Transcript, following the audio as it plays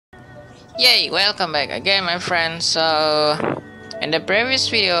Yay, welcome back again my friends. So in the previous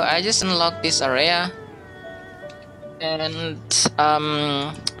video I just unlocked this area and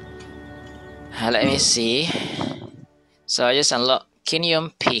let me see. So I just unlocked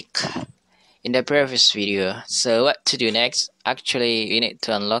Canyon Peak in the previous video. So what to do next? Actually we need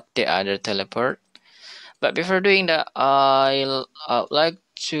to unlock the other teleport. But before doing that I'd like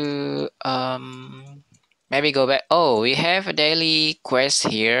to maybe go back. Oh, we have a daily quest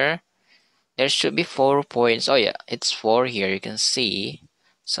here. There should be 4 points. Oh yeah, it's 4 here, you can see.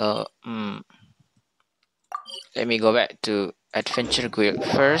 So let me go back to Adventure Guild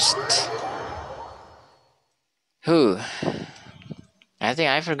first. Who? I think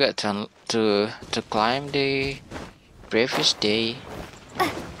I forgot to climb the previous day.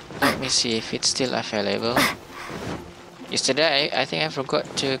 Let me see if it's still available. Yesterday I think I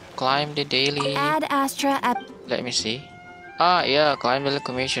forgot to climb the daily. Add Astra up. Let me see. Ah yeah, climb the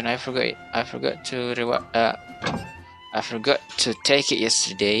commission. I forgot to reward. I forgot to take it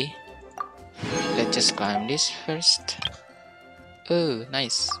yesterday. Let's just climb this first. Oh,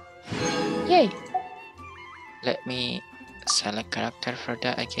 nice. Yay! Let me select character for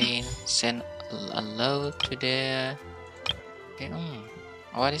that again. Send a load to the... Okay,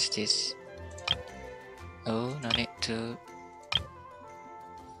 what is this? Oh, no need to...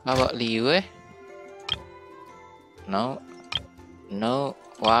 How about Liu? No. No,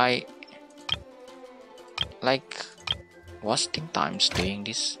 why? Like, wasting times doing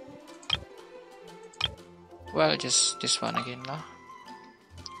this. Well, just this one again lah.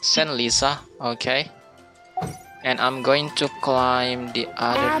 Send Lisa, okay. And I'm going to climb the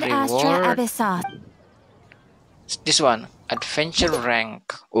other reward. This one, adventure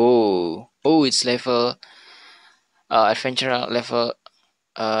rank. Oh, it's level. Adventure level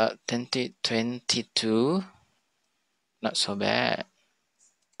 2022. Not so bad.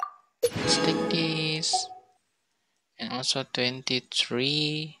 Let's take this. And also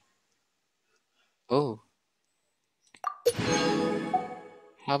 23. Oh.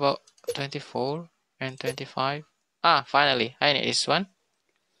 How about 24 and 25? Ah, finally, I need this one.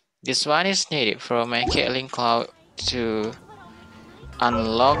 This one is needed for my Caitlyn Cloud to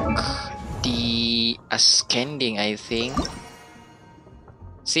unlock the ascending, I think.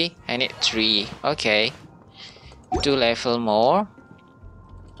 See, I need 3. Okay. 2 level more.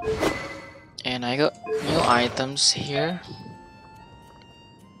 And I got new items here.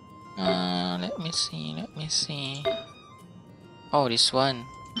 Let me see. Oh, this one.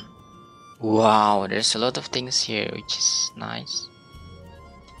 Wow, there's a lot of things here, which is nice.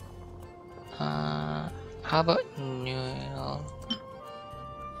 How about Newell?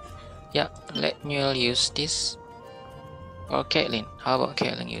 Yeah, let Newell use this. Or Caitlyn. How about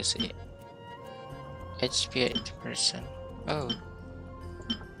Caitlyn use it? HP 80%. Oh.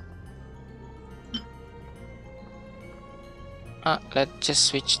 Let's just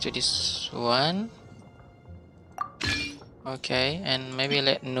switch to this one. Okay, and maybe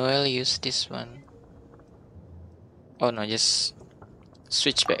let Noel use this one. Oh no, just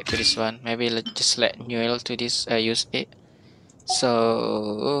switch back to this one. Maybe just let Noel to this use it.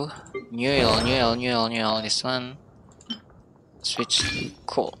 So Noel, this one. Switch.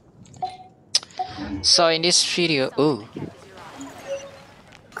 Cool. So in this video, I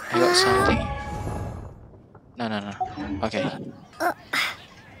got something. No. Okay.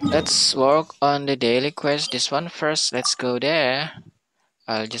 Let's work on the daily quest. This one first. Let's go there.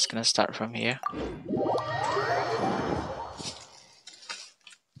 I'll just gonna start from here.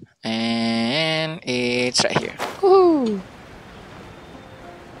 And it's right here. Woo!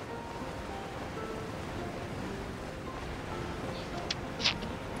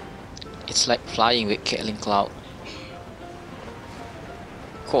 It's like flying with Caitlyn Cloud.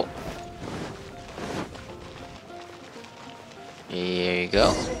 Cool. Here you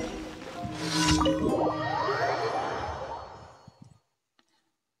go.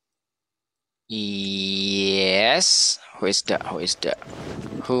 Yes. Who is that?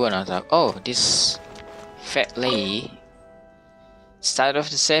 Who wanna talk? Oh, this fat lady. Start of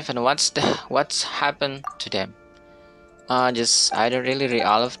the save, and what's happened to them? I don't really read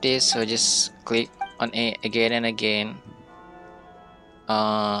all of this, so just click on it again and again.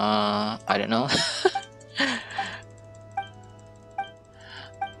 I don't know.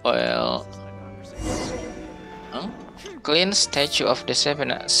 Well, clean statue of the seven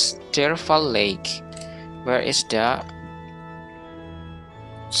Stirfall Lake. Where is that?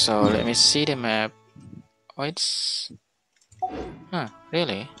 So let me see the map. Oh, it's... Huh,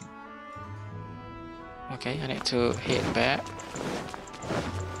 really? Okay, I need to hit back.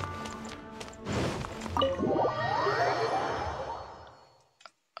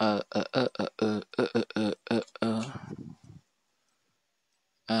 Uh, uh, uh, uh, uh, uh, uh, uh,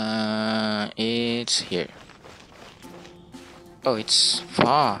 uh, it's here. Oh, it's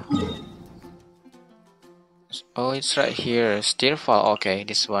far. Oh, it's right here. Still far. Okay,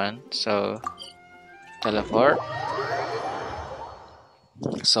 this one. So teleport.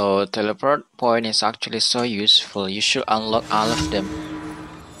 So teleport point is actually so useful. You should unlock all of them.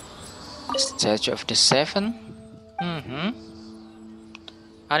 Statue of the Seven.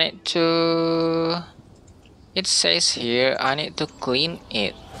 I need to. It says here I need to clean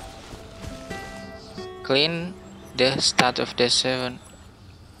it. Clean the statue of the Seven.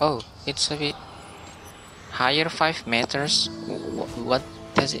 Oh, it's a bit higher 5 meters. What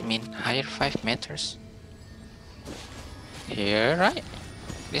does it mean? Higher 5 meters? Here, right?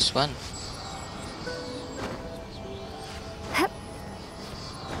 This one.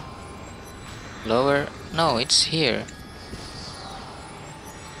 Lower. No, it's here.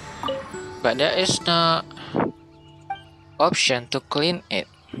 But there is no option to clean it.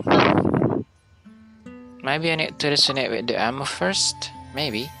 Maybe I need to resonate with the ammo first.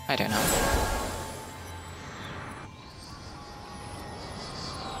 Maybe. I don't know.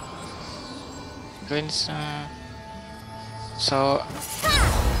 Clean so.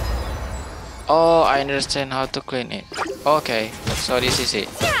 Oh, I understand how to clean it. Okay, so this is it.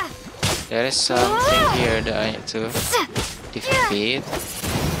 There is something here that I need to defeat.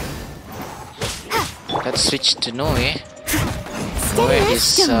 Let's switch to Noe. Noe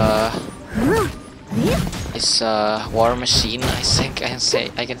is a war machine. I think I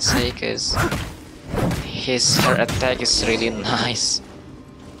can say because her attack is really nice.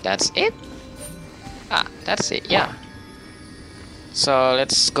 That's it. That's it. Yeah. So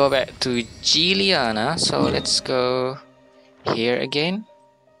let's go back to Giliana. So let's go here again.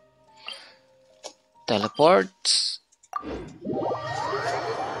 Teleport.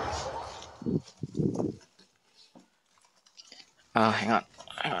 Hang on.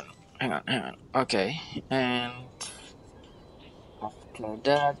 Okay, and after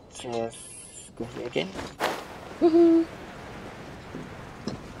that, just go here again. Woohoo!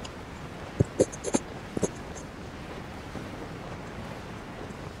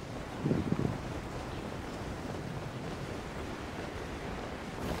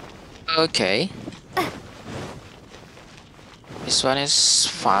 Okay. This one is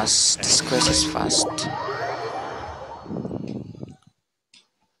fast. This quest is fast.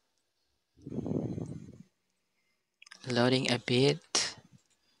 Loading a bit.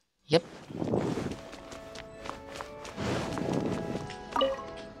 Yep.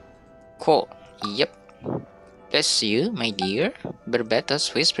 Cool. Yep. Bless you, my dear.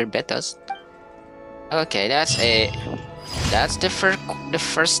 Berbetos, whisper Berbetos. Okay, that's it. That's the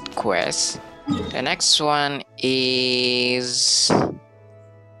first quest. The next one is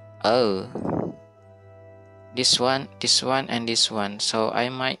this one, and this one. So I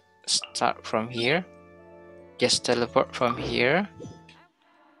might start from here. Just teleport from here,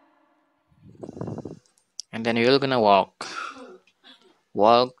 and then we're gonna walk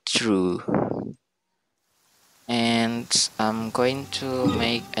through. And I'm going to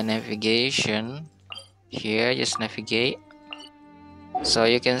make a navigation here. Just navigate, so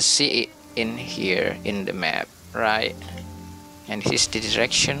you can see it in here in the map, right? And this is the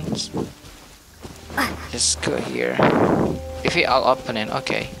directions. Just go here. Defeat all opponent.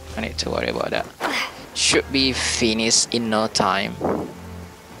 Okay, I need to worry about that. Should be finished in no time.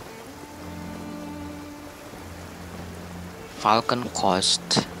 Falcon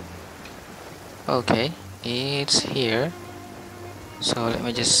Coast. Okay, it's here. So let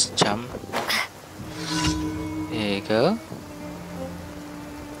me just jump. There you go.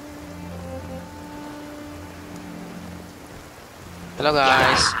 Hello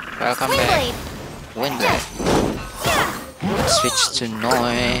guys, welcome back. Windblade. Let's switch to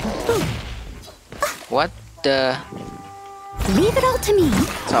Noi. What the? Leave it all to me.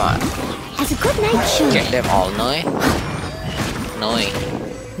 Come on. As a good night should. Get them all, Noi. Noi.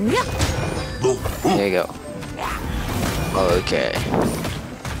 There you go. Okay.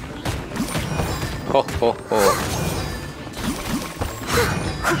 Ho ho ho.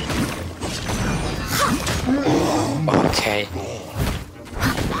 Okay.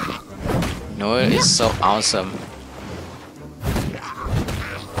 Noel is so awesome.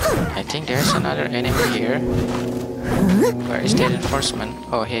 I think there's another enemy here. Where is the enforcement?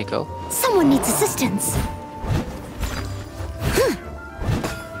 Oh, here you go. Someone needs assistance.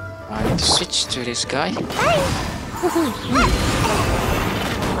 I need to switch to this guy.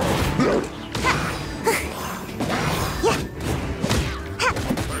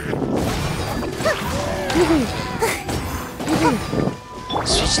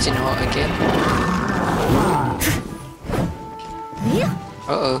 Switch Roasting hot again.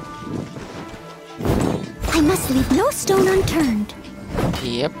 Uh-oh. I must leave no stone unturned.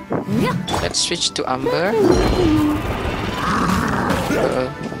 Yep. Let's switch to Amber.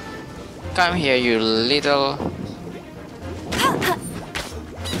 Uh-oh. Come here, you little...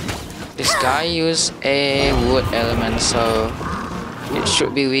 This guy used a wood element, so it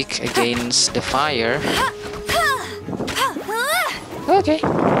should be weak against the fire. Okay.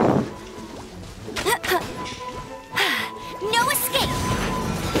 No escape.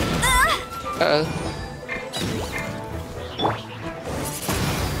 Uh-oh.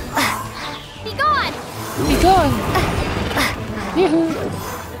 Be gone. Be gone. Yoo-hoo.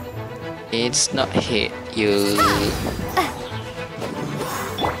 It's not hit you.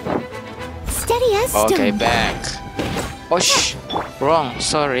 Steady as stone. Okay, back. Oh shh. Wrong.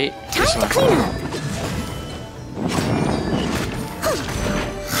 Sorry. This Time to one. clean up.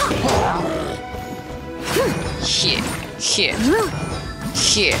 Here. Here.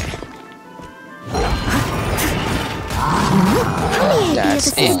 Here.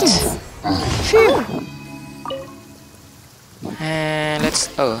 That's it. Phew. And let's...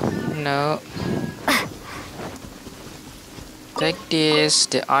 Oh, no. Take this.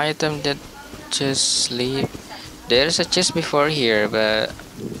 The item that just leave. There's a chest before here, but...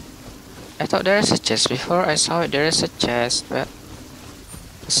 I thought there's a chest before. I saw it. There is a chest, but...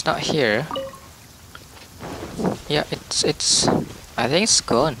 It's not here. Yeah, it's... I think it's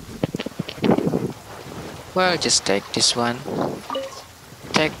gone. Well, just take this one.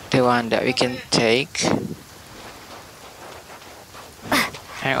 Take the one that we can take.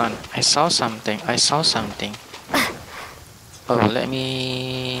 Hang on, I saw something. Oh, let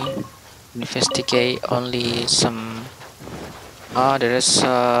me investigate only some... Oh, there is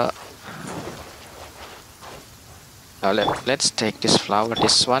oh, let's take this flower.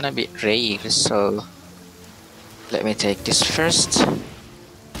 This one a bit rare, so... Let me take this first.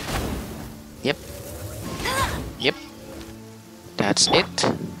 Yep. Yep. That's it.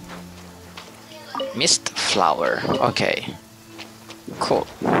 Mist flower. Okay. Cool.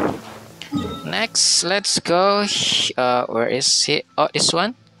 Next, let's go. Where is it? Oh, this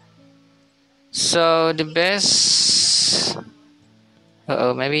one. So the best.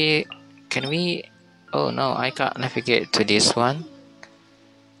 Uh-oh, maybe can we? Oh no, I can't navigate to this one.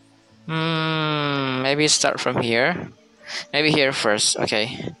 Maybe start from here. Maybe here first.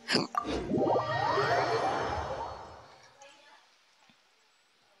 Okay.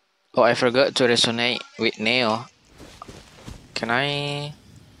 Oh, I forgot to resonate with Neo. Can I?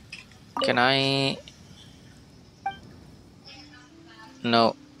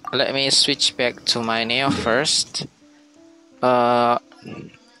 No. Let me switch back to my Neo first.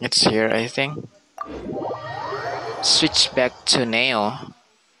 It's here, I think. Switch back to Neo.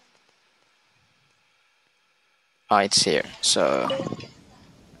 Oh, it's here. So.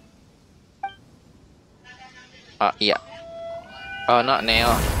 Yeah. Oh, not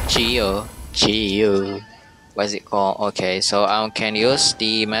Neo. Geo. What's it called? Okay, so I can use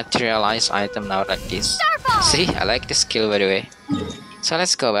the materialized item now like this. Starfall! See, I like the skill by the way. So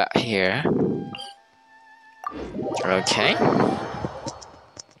let's go back here. Okay.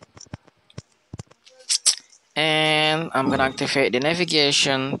 And I'm gonna activate the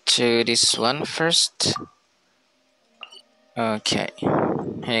navigation to this one first. Okay,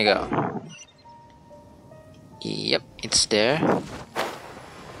 here you go. Yep, it's there.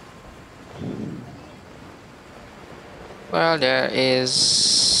 Well, there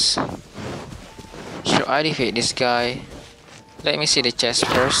is... Should I defeat this guy? Let me see the chest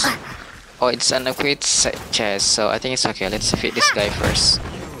first. Oh, it's an equipped chest, so I think it's okay. Let's defeat this guy first.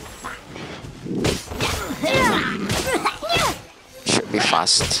 Should be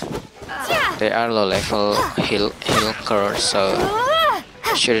fast. They are low level heal curls, so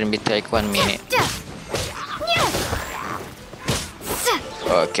shouldn't be take 1 minute.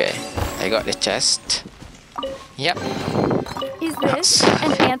 Okay, I got the chest. Yep. Is this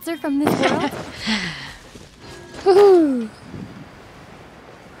an answer from this world? Woohoo!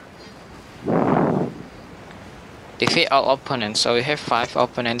 Defeat all opponents. So we have 5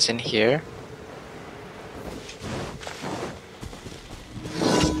 opponents in here.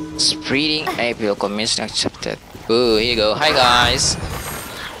 Spreading appeal commission accepted. Ooh, here you go. Hi guys.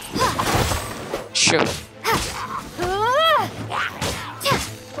 Sure.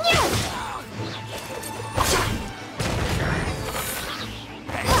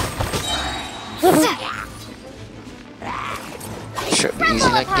 Should be easy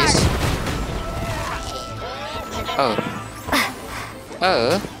like this. Oh.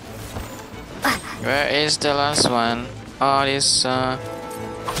 Where is the last one? Oh, this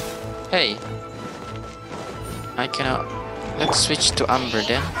Hey, I cannot. Let's switch to Amber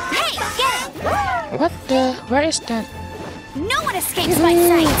then. Hey, get him! What the? Where is that? No one escapes my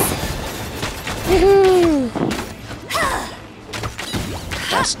sight!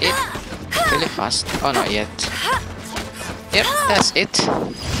 That's it. Really fast. Oh, not yet. Yep, that's it.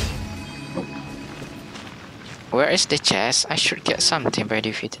 Where is the chest? I should get something by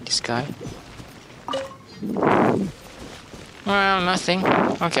defeating this guy. Well, nothing.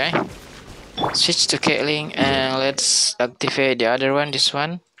 Okay. Switch to Caitlyn and let's activate the other one, this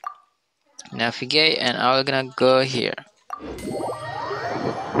one. Navigate and I'm gonna go here.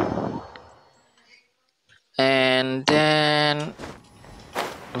 And then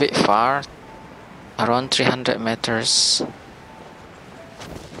a bit far, around 300 meters.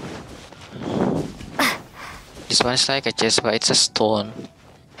 This one is like a chest, but it's a stone.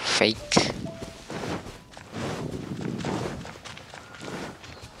 Fake.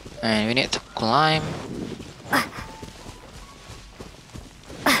 And we need to climb.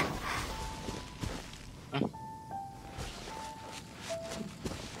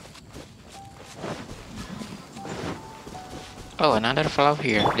 Oh, another flower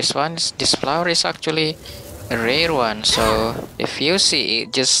here. This flower is actually a rare one, so if you see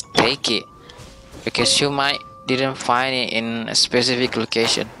it, just take it, because you might didn't find it in a specific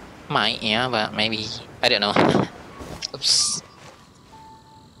location. Might, yeah, but maybe I don't know. Oops.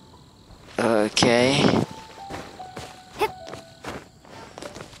 Okay.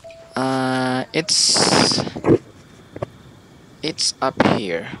 It's up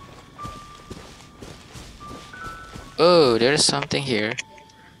here. Oh, there's something here.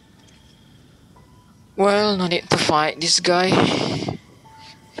 Well, no need to fight this guy.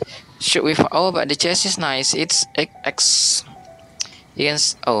 Should we? Oh, but the chest is nice. It's X.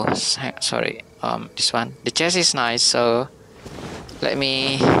 Against. Oh, sorry. This one. The chest is nice. So, let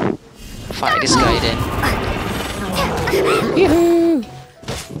me fight this guy then. Yoo-hoo!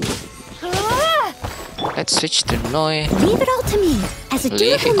 Let's switch to Noi. Leave it all to me, as a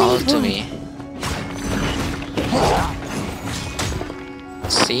Leave it all to me.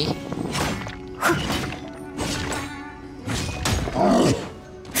 See?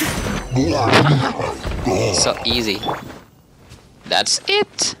 So easy. That's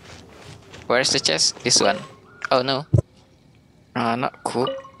it. Where's the chest? This one. Oh no. Not cook.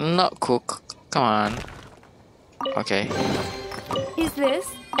 Not cook. Come on. Okay. Is this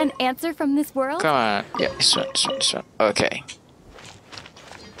an answer from this world? Come on. Yeah, this one. Okay.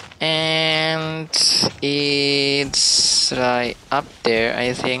 And it's right up there,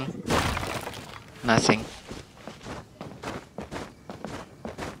 I think. Nothing.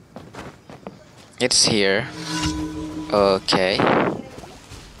 It's here. Okay.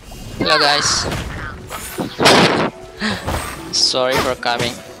 Hello guys. Sorry for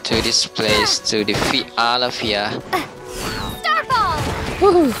coming to this place to defeat all of ya. Starball!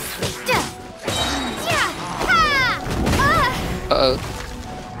 Woohoo! Uh-oh.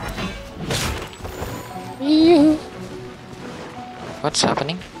 What's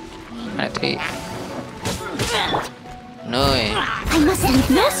happening? No. I must leave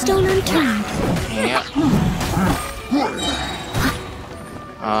no stone unturned. Yeah.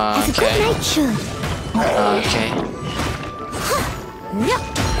 As a good Okay. knight should. Okay.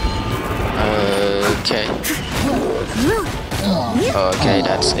 Okay. Okay,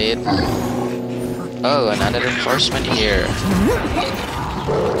 that's it. Oh, another reinforcement here.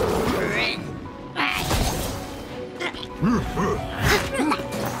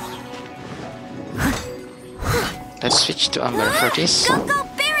 Let's switch to Amber for this. Go,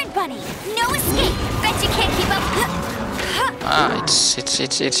 Baron Bunny! No escape! Bet you can't keep up. Ah,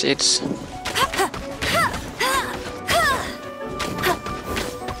 it's.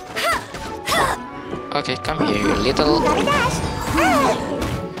 Okay, come here, you little.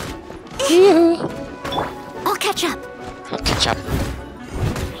 I'll catch up. I'll catch up.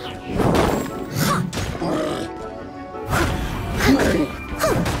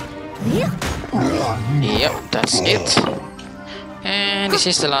 Yep, that's it. And this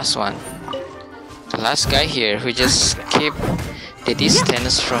is the last one. The last guy here who just keep the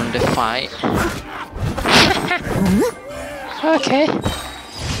distance from the fight. Okay.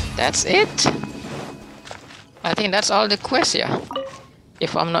 That's it. I think that's all the quests, yeah.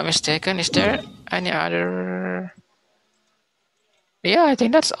 If I'm not mistaken, is there any other? Yeah, I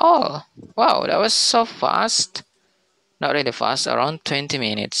think that's all. Wow, that was so fast. Not really fast, around 20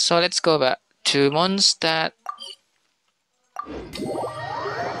 minutes. So let's go back to Mondstadt.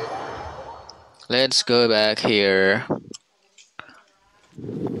 Let's go back here.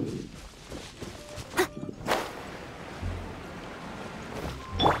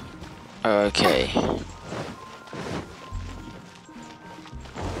 Okay.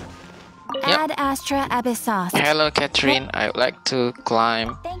 Ad Astra Abyssos. Hello, Catherine. I would like to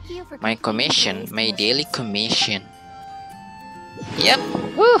climb Thank you for my completing commission, today's my daily commissions. commission. Yep.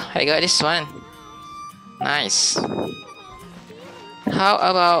 Woo! I got this one. Nice. How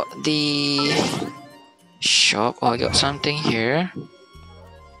about the shop? Oh, I got something here.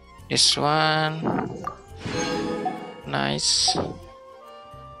 This one. Nice.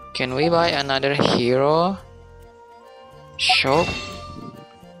 Can we buy another hero? Shop.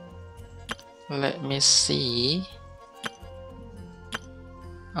 Let me see.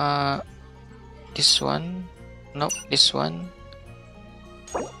 This one. Nope, this one.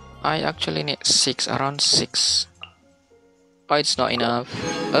 I actually need 6, around 6. Oh, it's not enough.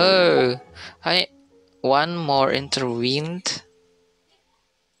 Oh, I need one more intervened.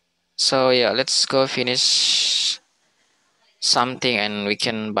 So yeah, let's go finish something and we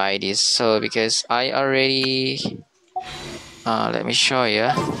can buy this. So because I already let me show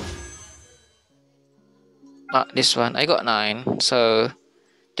you. This one I got 9, so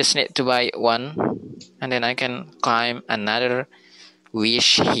just need to buy one and then I can climb another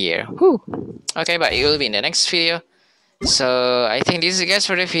wish here. Whew. Okay, but it will be in the next video. So I think this is it, guys,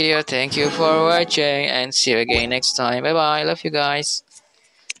 for the video. Thank you for watching and see you again next time. Bye bye. Love you guys.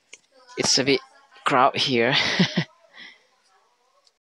 It's a bit crowd here.